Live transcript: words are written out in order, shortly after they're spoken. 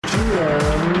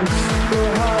GMs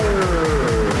for Hire.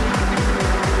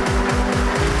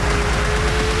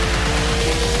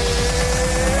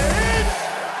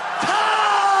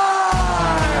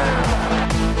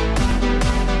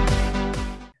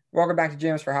 Welcome back to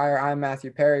GMs for Hire. I'm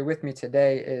Matthew Perry. With me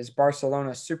today is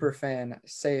Barcelona superfan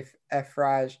Saif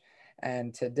Efraij.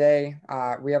 And today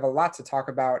we have a lot to talk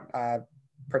about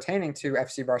pertaining to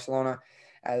FC Barcelona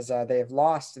as they have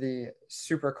lost the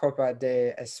Supercopa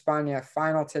de España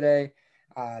final today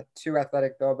to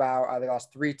Athletic Bilbao. They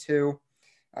lost 3-2.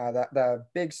 The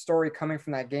big story coming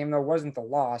from that game, though, wasn't the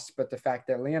loss, but the fact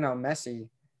that Lionel Messi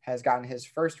has gotten his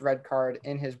first red card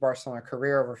in his Barcelona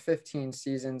career over 15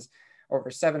 seasons,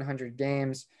 over 700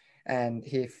 games, and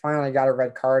he finally got a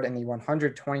red card in the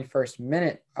 121st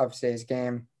minute of today's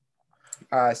game.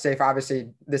 Saif,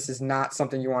 obviously, this is not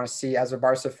something you want to see as a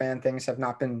Barca fan. Things have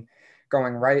not been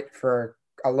going right for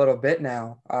a little bit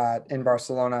now in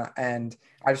Barcelona, and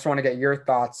I just want to get your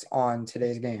thoughts on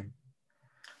today's game.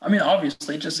 I mean,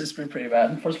 obviously, it's been pretty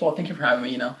bad. First of all, thank you for having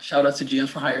me. Shout out to GMs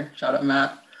for Hire. Shout out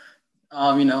Matt.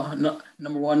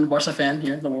 Number one Barca fan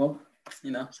here in the world.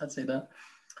 So I'd say that.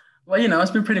 Well,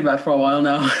 it's been pretty bad for a while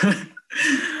now.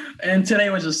 And today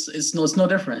was it's no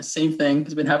different. Same thing.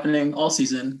 It's been happening all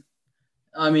season.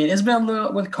 I mean, it's been a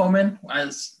little with Koeman,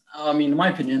 in my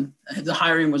opinion, the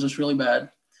hiring was just really bad.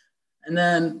 And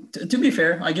then to be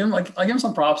fair, I give him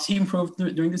some props. He improved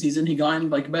during the season. He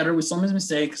got better with some of his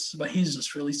mistakes, but he's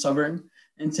just really stubborn.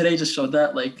 And today just showed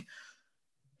that.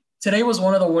 Today was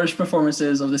one of the worst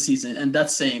performances of the season, and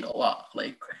that's saying a lot.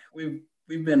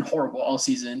 We've been horrible all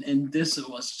season, and this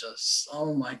was just,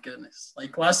 oh my goodness.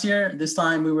 Last year, this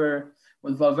time we were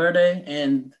with Valverde,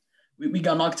 and we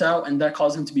got knocked out, and that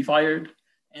caused him to be fired.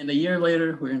 And a year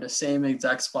later, we're in the same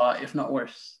exact spot, if not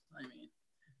worse. I mean,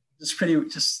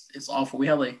 it's awful. We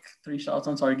had 3 shots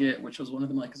on target, which was one of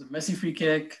them is a Messi free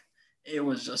kick. It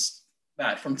was just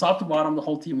bad. From top to bottom, the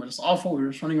whole team was just awful. We were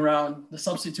just running around. The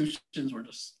substitutions were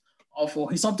just awful.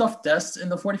 He subbed off Dest in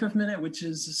the 45th minute, which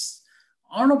is just,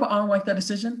 I don't know, but I don't like that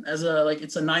decision. As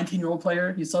it's a 19-year-old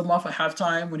player. He subbed him off at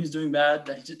halftime when he's doing bad.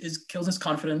 That kills his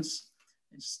confidence.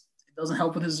 It doesn't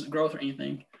help with his growth or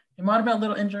anything. He might have been a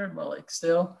little injured, but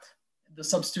still, the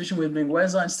substitution with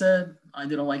Mingueza instead, I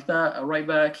didn't like that. At right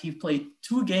back, he played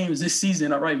 2 games this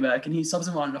season at right back, and he subs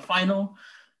him on the final.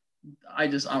 I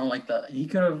don't like that. He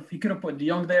could have put De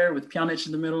Jong there with Pjanic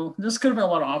in the middle. This could have been a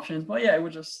lot of options, but yeah,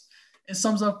 it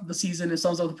sums up the season. It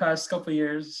sums up the past couple of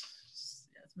years.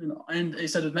 And he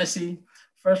said with Messi,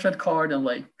 first red card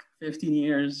in 15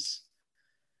 years.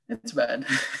 It's bad.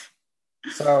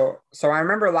 So I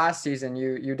remember last season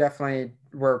you definitely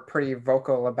were pretty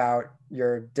vocal about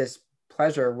your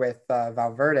displeasure with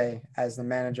Valverde as the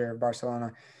manager of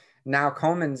Barcelona. Now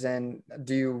Koeman's in.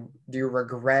 Do you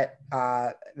regret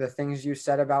the things you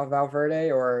said about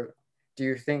Valverde, or do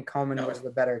you think Koeman was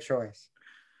the better choice?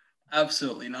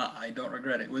 Absolutely not. I don't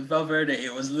regret it. With Valverde,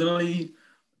 it was literally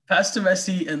pass to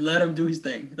Messi and let him do his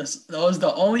thing. That was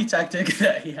the only tactic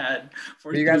that he had.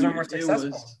 For you guys are more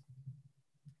successful.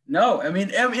 No, I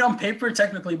mean on paper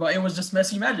technically, but it was just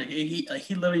Messi magic. He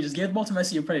literally just gave the ball to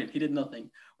Messi and prayed. He did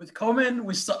nothing. With Koeman,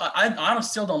 I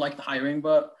still don't like the hiring,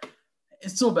 but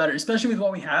it's still better, especially with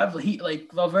what we have.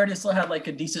 Valverde still had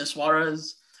a decent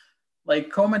Suarez.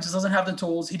 Koeman just doesn't have the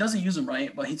tools. He doesn't use them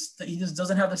right, but he just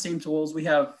doesn't have the same tools. We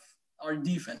have our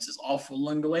defense is awful.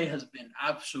 Lenglet has been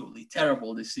absolutely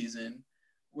terrible this season.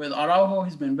 With Araujo,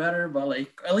 he's been better, but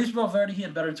at least Valverde, he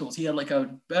had better tools. He had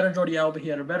a better Jordi Alba. He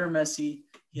had a better Messi.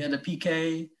 He had a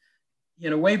PK. He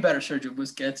had a way better Sergio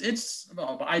Busquets.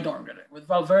 But I don't regret it. With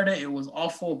Valverde, it was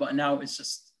awful, but now it's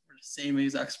just the same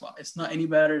exact spot. It's not any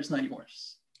better. It's not any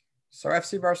worse. So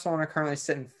FC Barcelona currently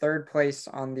sit in 3rd place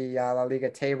on the La Liga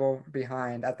table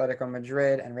behind Atletico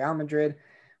Madrid and Real Madrid.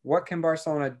 What can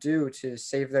Barcelona do to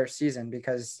save their season?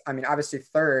 Because, I mean, obviously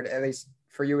 3rd, at least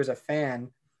for you as a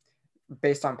fan,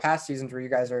 based on past seasons where you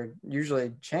guys are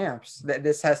usually champs,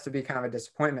 this has to be kind of a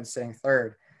disappointment sitting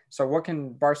 3rd. So what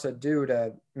can Barca do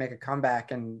to make a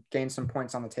comeback and gain some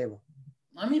points on the table?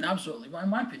 I mean, absolutely. But in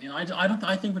my opinion,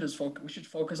 I think we should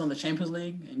focus on the Champions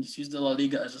League and just use the La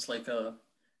Liga as just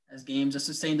as games just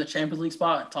to stay in the Champions League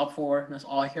spot, top 4. That's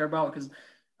all I care about, because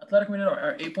Athletic Madrid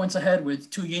are 8 points ahead with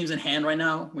 2 games in hand right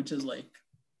now, which is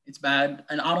it's bad.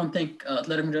 And I don't think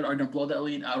Athletic Madrid are going to blow that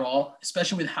lead at all,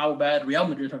 especially with how bad Real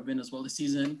Madrid have been as well this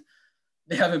season.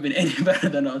 They haven't been any better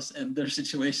than us, and their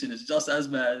situation is just as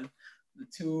bad. The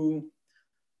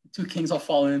two kings have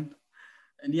fallen.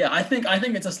 And yeah, I think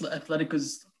it's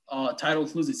Atletico's title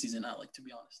to lose this season. To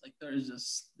be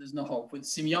honest, there's no hope with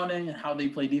Simeone and how they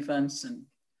play defense, and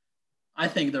I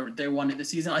think they won it this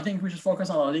season. I think we should focus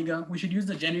on La Liga. We should use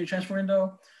the January transfer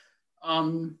window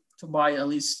to buy at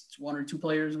least one or two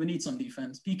players. We need some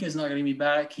defense. Pique is not going to be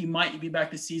back. He might be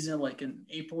back this season, like in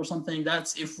April or something.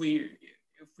 That's if we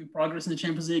progress in the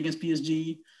Champions League against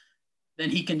PSG, then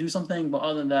he can do something. But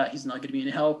other than that, he's not going to be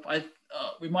any help.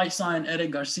 We might sign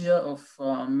Eric Garcia of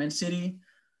Man City,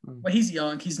 but he's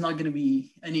young. He's not going to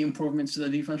be any improvements to the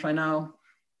defense right now.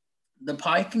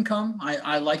 Depay can come.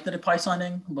 I like the Depay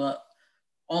signing, but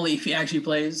only if he actually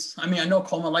plays. I mean, I know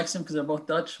Coleman likes him because they're both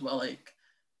Dutch, but like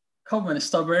Coleman is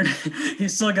stubborn.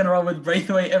 He's still going to run with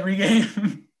Braithwaite every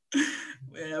game.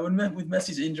 Yeah, with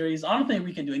Messi's injuries, I don't think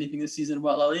we can do anything this season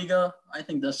about La Liga. I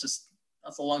think that's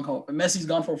a long hope. And Messi's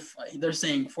gone for, they're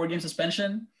saying 4-game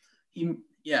suspension.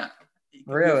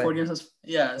 Really? 4 games.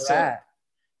 Yeah. So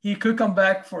he could come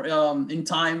back for in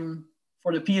time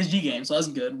for the PSG game. So that's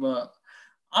good. But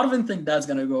I don't even think that's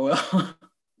going to go well.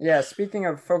 Yeah. Speaking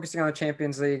of focusing on the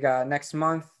Champions League, next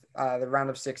month, the round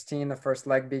of 16, the first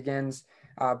leg begins.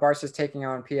 Barca's taking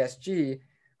on PSG,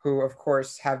 who, of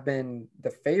course, have been the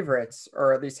favorites,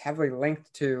 or at least heavily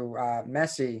linked to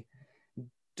Messi.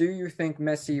 Do you think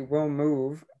Messi will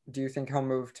move? Do you think he'll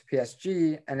move to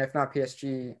PSG? And if not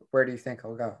PSG, where do you think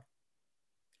he'll go?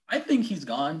 I think he's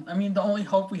gone. I mean, the only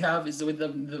hope we have is with the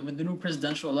new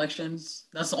presidential elections.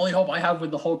 That's the only hope I have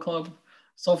with the whole club.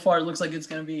 So far, it looks like it's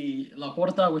going to be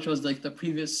Laporta, which was like the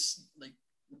previous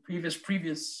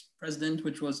president,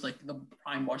 which was like the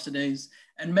prime Barca days.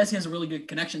 And Messi has a really good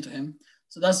connection to him.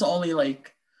 So that's the only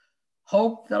like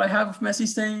hope that I have of Messi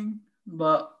staying,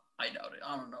 but I doubt it.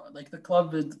 I don't know. Like the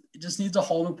club, it just needs a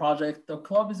whole new project. The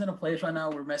club is in a place right now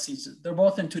where they're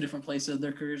both in two different places,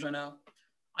 their careers right now.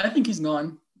 I think he's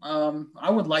gone. I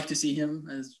would like to see him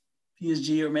as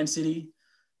PSG or Man City.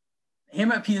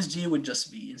 Him at PSG would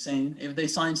just be insane. If they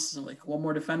signed like one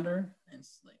more defender, and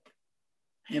it's like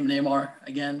him, Neymar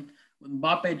again with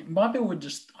Mbappe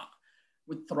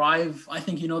would thrive. I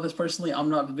think you know this personally. I'm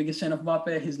not the biggest fan of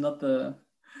Mbappe. He's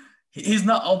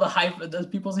not all the hype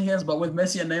that people say he has, but with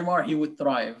Messi and Neymar, he would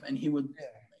thrive, and he would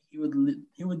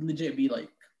legit be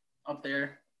like up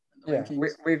there. Yeah,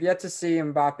 we've yet to see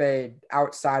Mbappe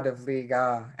outside of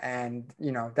Liga, and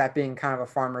you know that being kind of a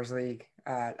farmers league.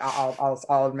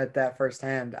 I'll admit that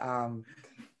firsthand.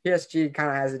 PSG kind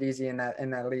of has it easy in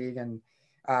that league, and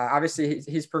obviously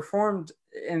he's performed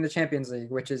in the Champions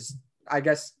League, which is, I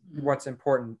guess, what's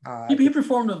important. He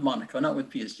performed with Monaco, not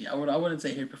with PSG. I wouldn't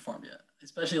say he performed yet,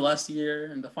 especially last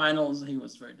year in the finals. He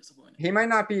was very disappointing. He might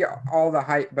not be all the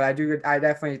hype, but I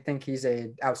definitely think he's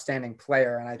a outstanding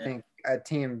player, and I think a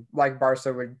team like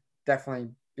Barca would definitely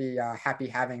be happy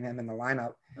having him in the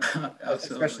lineup,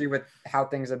 especially with how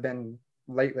things have been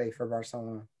lately for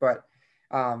Barcelona. But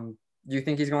do you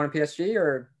think he's going to PSG,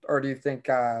 or do you think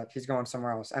he's going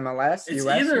somewhere else? MLS, it's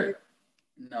US? Either.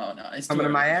 No, it's coming to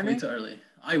Miami. Way too early.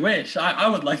 I wish. I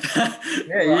would like that.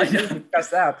 Yeah, you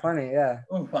discussed that plenty. Yeah.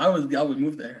 Oh, I would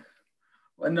move there.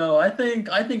 But no, I think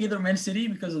either Man City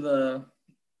because of the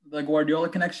Guardiola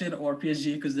connection, or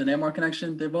PSG because of the Neymar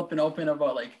connection. They've both been open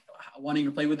about like wanting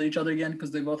to play with each other again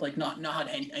because they both like not had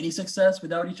any success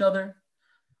without each other.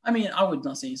 I mean, I would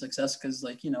not say any success because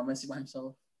like Messi by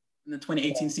himself in the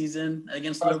 2018 season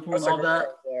against Liverpool and all that.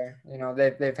 You know,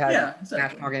 they've had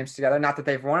national games together. Not that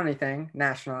they've won anything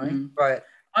nationally, but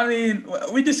I mean,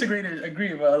 we disagree to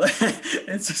agree, but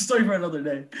it's a story for another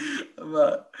day.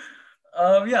 But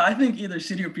I think either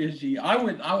City or PSG. I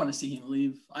want to see him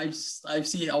leave. I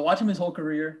watch him his whole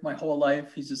career, my whole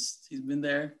life. He's been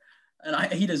there,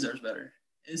 and he deserves better.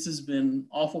 This has been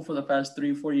awful for the past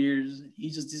 3-4 years. He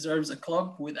just deserves a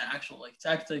club with actual like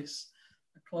tactics,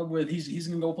 a club with he's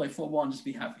gonna go play football and just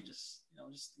be happy, just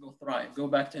go thrive, go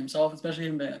back to himself. Especially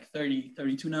him being like 30,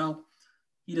 32 now.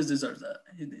 He just deserves that.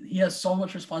 He has so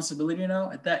much responsibility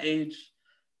now at that age.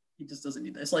 He just doesn't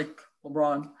need that. It's like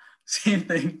LeBron, same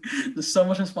thing. There's so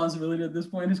much responsibility at this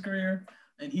point in his career,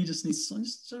 and he just needs to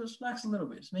just relax a little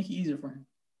bit, just make it easier for him.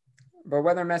 But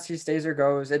whether Messi stays or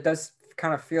goes, it does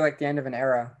kind of feel like the end of an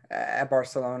era at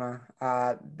Barcelona.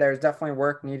 There's definitely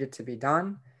work needed to be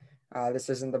done. This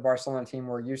isn't the Barcelona team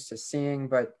we're used to seeing,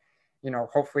 but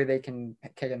hopefully they can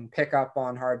pick up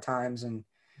on hard times and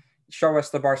show us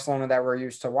the Barcelona that we're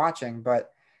used to watching.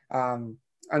 But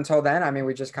until then, I mean,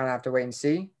 we just kind of have to wait and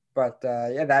see. But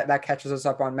that catches us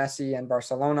up on Messi and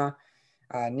Barcelona.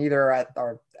 Neither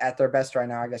are at their best right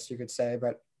now, I guess you could say.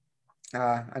 But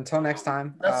until next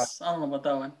time. I don't know about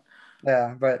that one.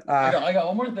 Yeah, but I got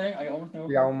one more thing.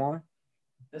 You got one more?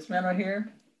 This man right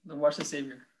here, the Barca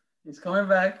savior. He's coming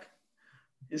back.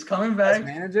 As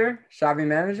manager? Xavi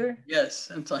manager?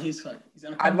 Yes, until he's gonna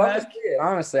come I'd love back. to see it,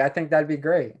 honestly. I think that'd be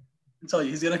great. I tell you,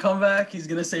 he's gonna come back. He's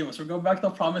gonna save us. We're going back to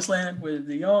the promised land with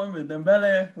De Jong, with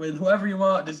Dembele, with whoever you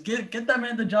want. Just get that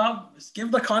man the job. Just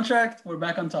give the contract. We're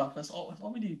back on top. That's all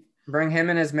we need. Bring him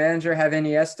and his manager. Have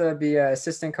Iniesta be an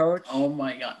assistant coach. Oh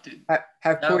my god, dude!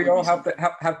 Have Puyol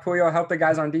help the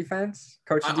guys on defense.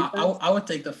 Coach the defense. I would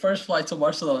take the first flight to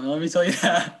Barcelona. Let me tell you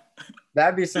that.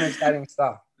 That'd be some exciting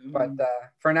stuff. But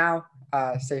for now,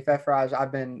 Saif Efraij,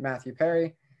 I've been Matthew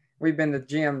Perry. We've been the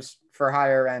GMs for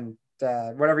hire and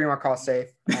whatever you want to call Saif.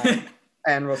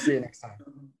 And we'll see you next time.